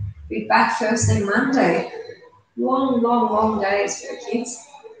be back first thing Monday. Long, long, long days for the kids.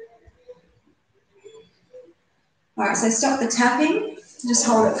 All right, so stop the tapping. Just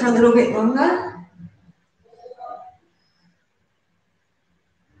hold it for a little bit longer.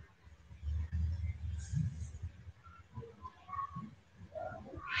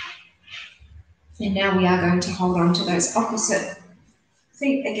 And now we are going to hold on to those opposite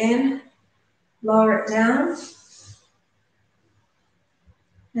feet again. Lower it down.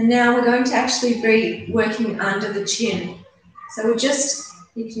 And now we're going to actually be working under the chin. So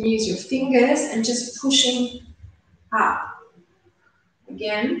you can use your fingers and just pushing up.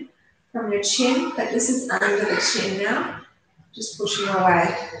 Again, from your chin, but this is under the chin now. Just pushing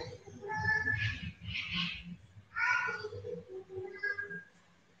away.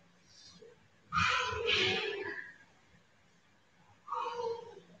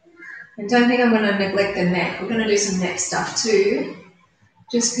 And don't think I'm going to neglect the neck. We're going to do some neck stuff too.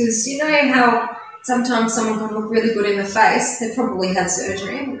 Just because you know how sometimes someone can look really good in the face. They probably had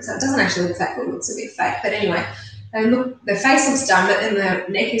surgery, so it doesn't actually look that good. It looks a bit fake. But anyway, the face looks done, but then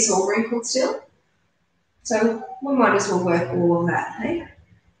the neck is all wrinkled still. So we might as well work all of that, hey?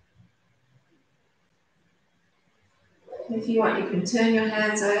 If you want, you can turn your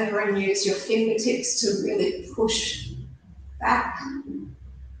hands over and use your fingertips to really push back.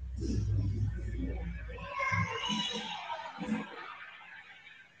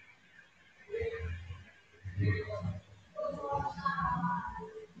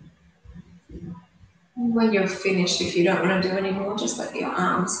 And when you're finished, if you don't want to do any more, just let your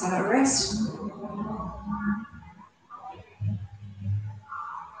arms have a rest.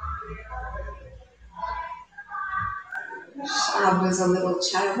 Shab was a little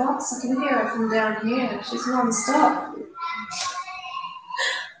chatterbox. I can hear her from down here. She's non-stop.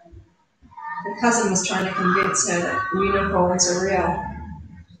 Her cousin was trying to convince her that unicorns are real.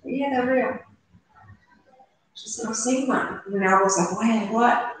 But yeah, they're real. She said, I've seen one. And I was like, wow,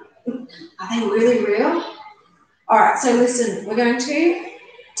 what? Are they really real? All right, so listen, we're going to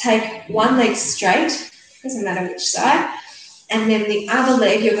take one leg straight, doesn't matter which side, and then the other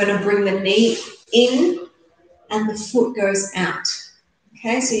leg, you're going to bring the knee in and the foot goes out.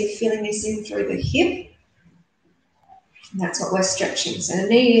 Okay, so you're feeling this in through the hip. And that's what we're stretching. So the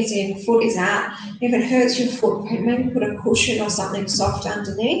knee is in, foot is out. If it hurts your foot, maybe put a cushion or something soft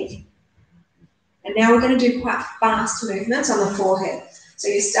underneath. And now we're going to do quite fast movements on the forehead. So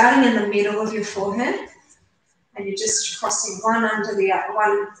you're starting in the middle of your forehead and you're just crossing one under the other,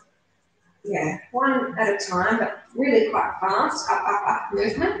 one at a time, but really quite fast, up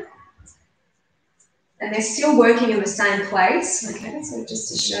movement. And they're still working in the same place. Okay, so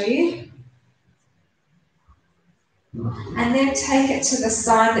just to show you. And then take it to the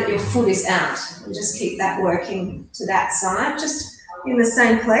side that your foot is out and just keep that working to that side, just in the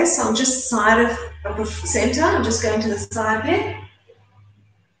same place. So I'm just side of the center. I'm just going to the side bit.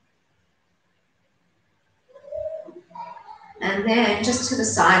 And then just to the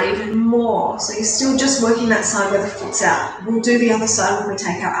side even more. So you're still just working that side where the foot's out. We'll do the other side when we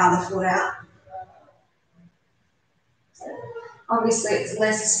take our other foot out. Obviously it's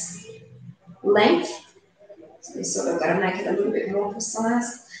less length. So you sort of got to make it a little bit more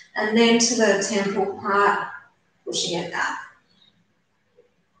precise. And then to the temple part, pushing it up.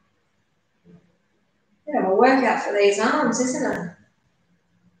 Bit of a workout for these arms, isn't it?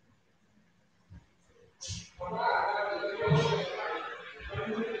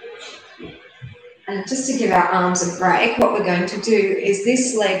 And just to give our arms a break, what we're going to do is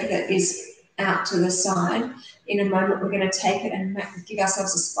this leg that is out to the side, in a moment we're going to take it and give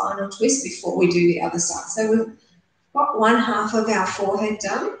ourselves a spinal twist before we do the other side. So we've got one half of our forehead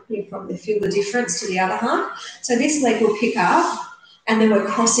done. You probably feel the difference to the other half. So this leg will pick up and then we're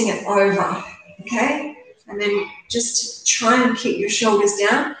crossing it over, okay? And then just try and keep your shoulders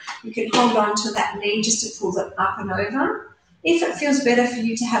down. You can hold on to that knee just to pull it up and over. If it feels better for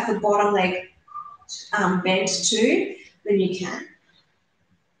you to have the bottom leg bent too, then you can.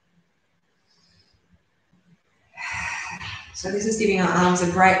 So this is giving our arms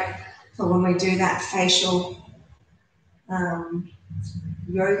a break for when we do that facial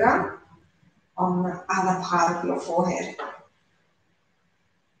yoga on the other part of your forehead.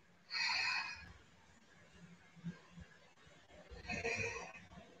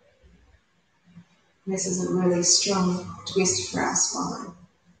 This is a really strong twist for our spine.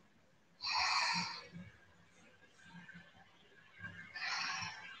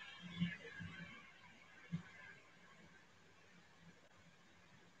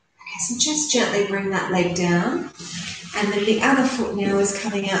 So just gently bring that leg down, and then the other foot now is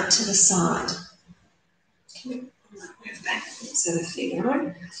coming out to the side. Move back so the feet are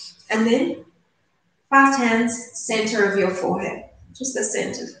on. And then fast hands, center of your forehead, just the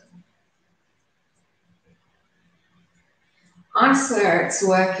center. I swear it's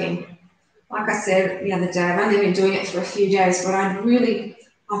working. Like I said the other day, I've only been doing it for a few days, but I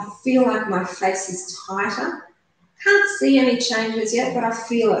feel like my face is tighter. Can't see any changes yet, but I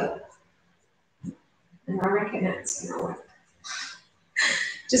feel it. And I reckon it's going to work.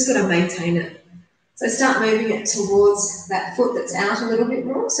 Just got to maintain it. So start moving it towards that foot that's out a little bit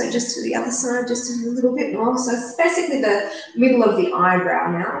more. So just to the other side, just a little bit more. So it's basically the middle of the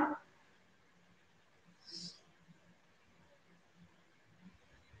eyebrow now.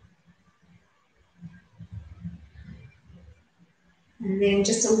 And then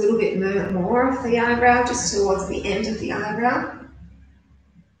just a little bit more of the eyebrow, just towards the end of the eyebrow,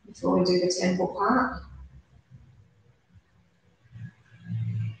 before we do the temple part.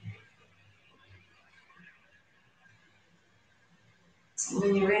 And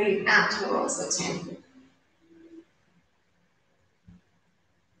when you're ready, out towards the 10.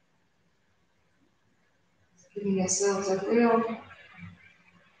 Giving yourselves a real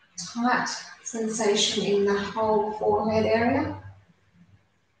tight sensation in the whole forehead area.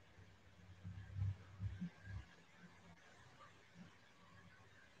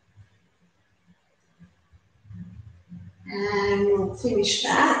 And we'll finish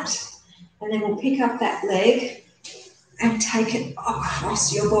that. And then we'll pick up that leg and take it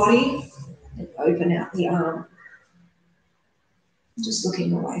across your body and open out the arm. Just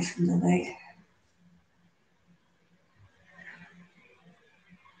looking away from the leg.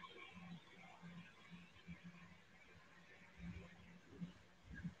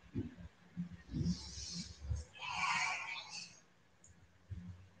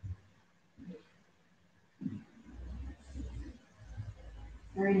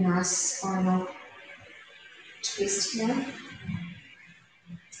 Very nice spinal twist here.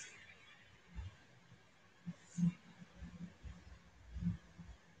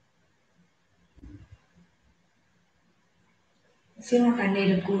 I feel like I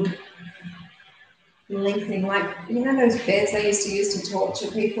need a good lengthening, like, you know those beds they used to use to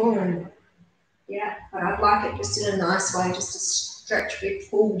torture people, and yeah, but I'd like it just in a nice way, just to stretch, be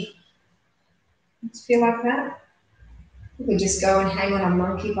pulled. Do you feel like that? You could just go and hang on a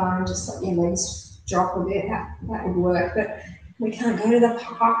monkey bar and just let your legs drop a bit. That would work, but we can't go to the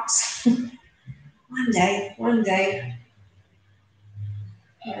parks. One day.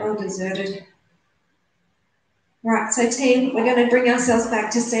 They're all deserted. Right, so team, we're going to bring ourselves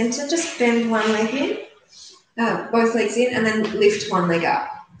back to center. Just bend one leg in, both legs in, and then lift one leg up.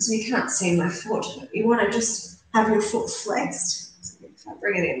 So you can't see my foot, but you want to just have your foot flexed. So if I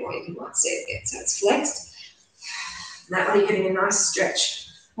bring it in more, you might see it again. So it's flexed. And that way you're getting a nice stretch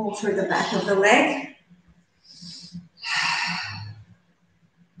all through the back of the leg.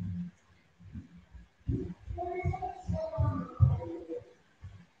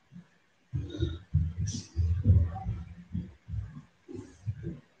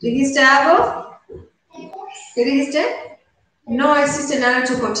 Dijiste algo? ¿Qué dijiste? No existe nada en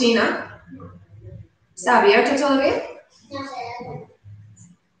tu cortina. ¿Está abierto todavía?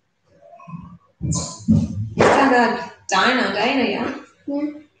 Está la Dana ya.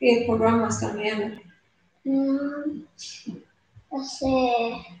 ¿Qué programa están viendo?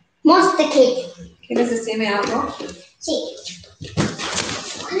 Monster Kid. ¿Quieres decirme algo? Sí.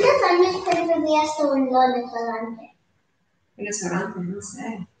 ¿Cuántos años tendrías tú en Londres adelante? Restaurante, no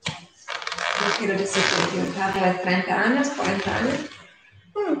sé. No quiero decir que yo hablo de 30 años, 40 años.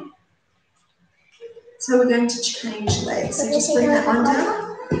 So we're going to change legs. So just bring that one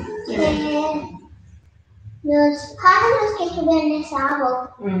down. Los pájaros que suben ese árbol,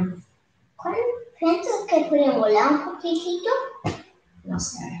 ¿piensas que pueden volar un poquitito? No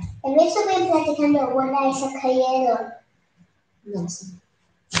sé. En vez de ven platicando, vuela y se cayeron. No sé.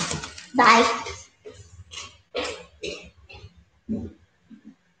 Bye.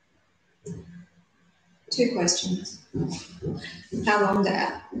 Two questions. How long do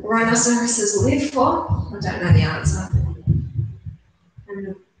rhinoceroses live for? I don't know the answer. And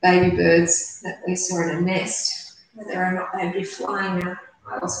the baby birds that we saw in a nest, whether or not they'd be flying now,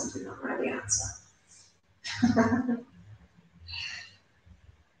 I also do not know the answer.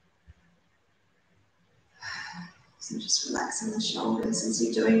 So just relaxing the shoulders as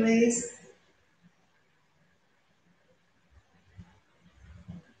you're doing these.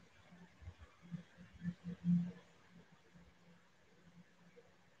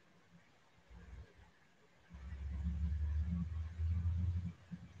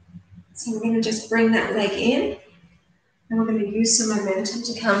 So we're going to just bring that leg in, and we're going to use some momentum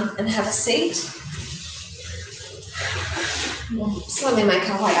to come and have a seat. We'll slowly make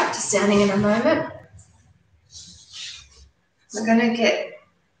our way up to standing in a moment. We're going to get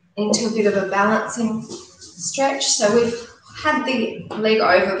into a bit of a balancing stretch. So we've had the leg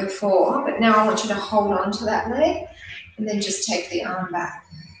over before, but now I want you to hold on to that leg and then just take the arm back.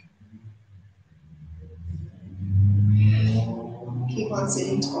 Keep on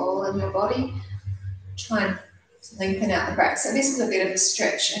sitting tall in your body. Try and lengthen out the back. So this is a bit of a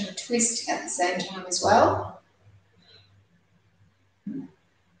stretch and a twist at the same time as well.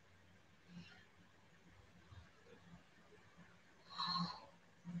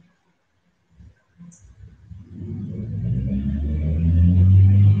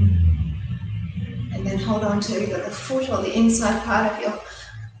 And then hold on to either the foot or the inside part of your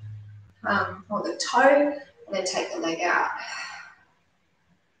or the toe, and then take the leg out.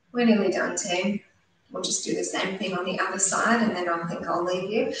 We're nearly done, team. We'll just do the same thing on the other side, and then I think I'll leave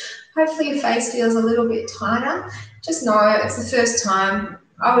you. Hopefully your face feels a little bit tighter. Just know it's the first time.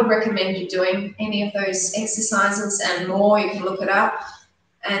 I would recommend you doing any of those exercises and more. You can look it up.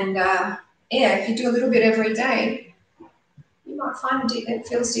 And yeah, if you do a little bit every day, you might find it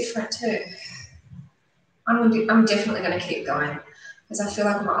feels different too. I'm definitely going to keep going because I feel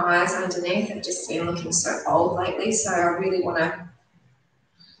like my eyes underneath have just been looking so old lately. So I really want to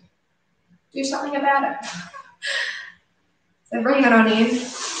do something about it. So bring it on in.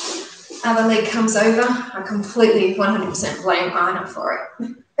 Other leg comes over. I completely 100% blame Anna for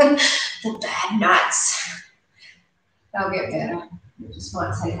it. The bad nights. They'll get better. It just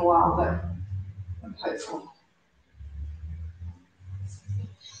might take a while, but I'm hopeful.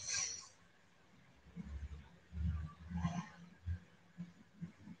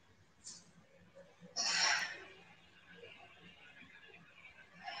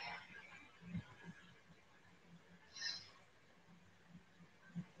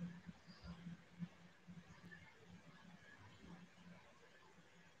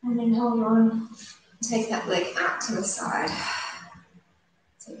 And then hold on. Take that leg out to the side.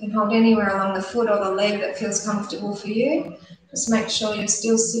 So you can hold anywhere along the foot or the leg that feels comfortable for you. Just make sure you're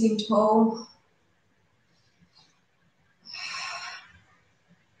still sitting tall.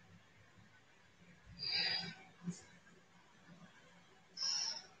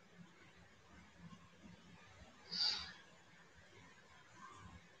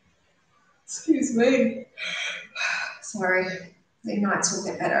 Excuse me. Sorry. The nights will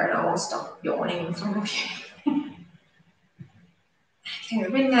get better and I will stop yawning in front of you. Okay,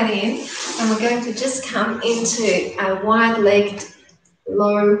 bring that in and we're going to just come into a wide-legged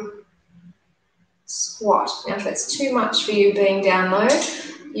low squat. Now if it's too much for you being down low,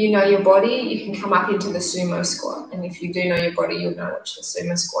 you know your body, you can come up into the sumo squat. And if you do know your body, you'll know what your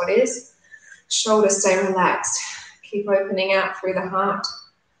sumo squat is. Shoulders stay relaxed. Keep opening out through the heart.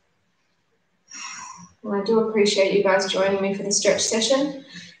 And I do appreciate you guys joining me for the stretch session.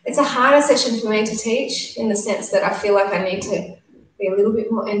 It's a harder session for me to teach in the sense that I feel like I need to be a little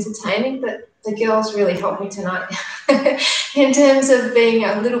bit more entertaining, but the girls really helped me tonight in terms of being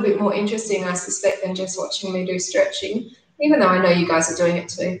a little bit more interesting, I suspect, than just watching me do stretching, even though I know you guys are doing it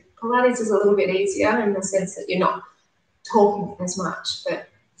too. Pilates is a little bit easier in the sense that you're not talking as much, but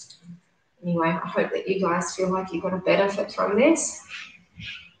anyway, I hope that you guys feel like you got a benefit from this.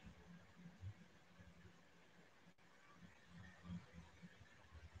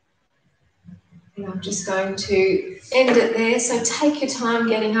 And I'm just going to end it there. So take your time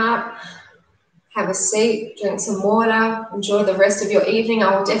getting up, have a seat, drink some water, enjoy the rest of your evening.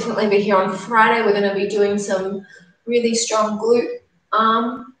 I will definitely be here on Friday. We're going to be doing some really strong glute,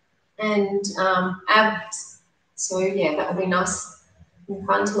 arm, and abs. So yeah, that will be nice and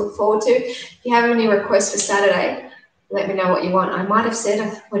fun to look forward to. If you have any requests for Saturday, let me know what you want. I might have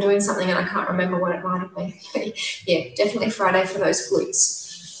said we're doing something and I can't remember what it might have been. Yeah, definitely Friday for those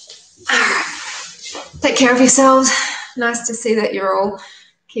glutes. All right. Take care of yourselves. Nice to see that you're all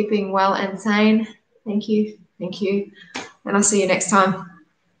keeping well and sane. Thank you. Thank you. And I'll see you next time.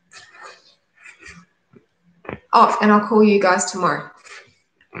 Oh, and I'll call you guys tomorrow.